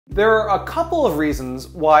There are a couple of reasons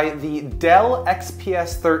why the Dell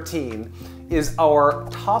XPS 13 is our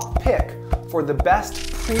top pick for the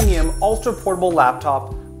best premium ultra-portable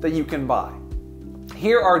laptop that you can buy.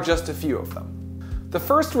 Here are just a few of them. The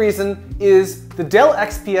first reason is the Dell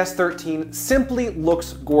XPS 13 simply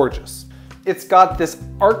looks gorgeous. It's got this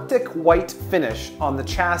Arctic white finish on the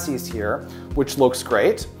chassis here, which looks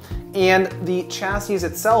great. And the chassis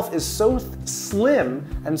itself is so slim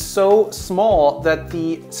and so small that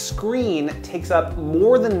the screen takes up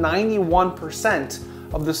more than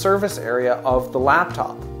 91% of the surface area of the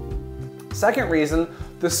laptop. Second reason,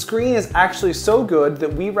 the screen is actually so good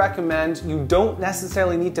that we recommend you don't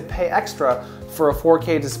necessarily need to pay extra for a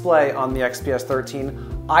 4K display on the XPS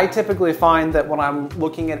 13. I typically find that when I'm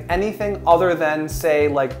looking at anything other than, say,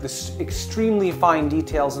 like the extremely fine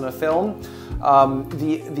details in a film,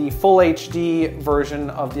 the full HD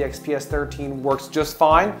version of the XPS 13 works just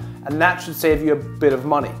fine, and that should save you a bit of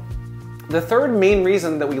money. The third main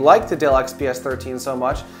reason that we like the Dell XPS 13 so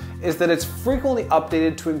much is that it's frequently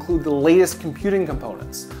updated to include the latest computing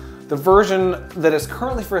components. The version that is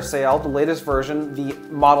currently for sale, the latest version, the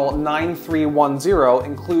model 9310,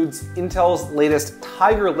 includes Intel's latest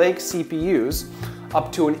Tiger Lake CPUs,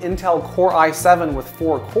 up to an Intel Core i7 with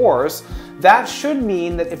 4 cores. That should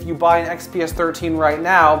mean that if you buy an XPS 13 right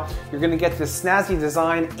now, you're going to get this snazzy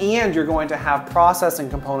design and you're going to have processing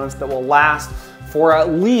components that will last for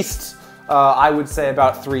at least, I would say,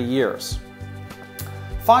 about 3 years.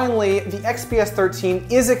 Finally, the XPS 13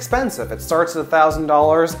 is expensive. It starts at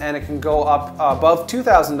 $1,000 and it can go up above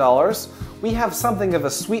 $2,000. We have something of a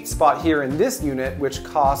sweet spot here in this unit, which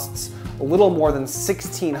costs a little more than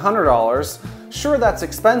 $1,600. Sure, that's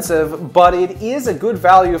expensive, but it is a good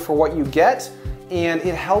value for what you get, and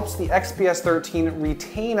it helps the XPS 13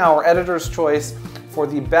 retain our editor's choice for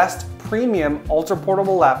the best premium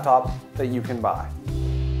ultra-portable laptop that you can buy.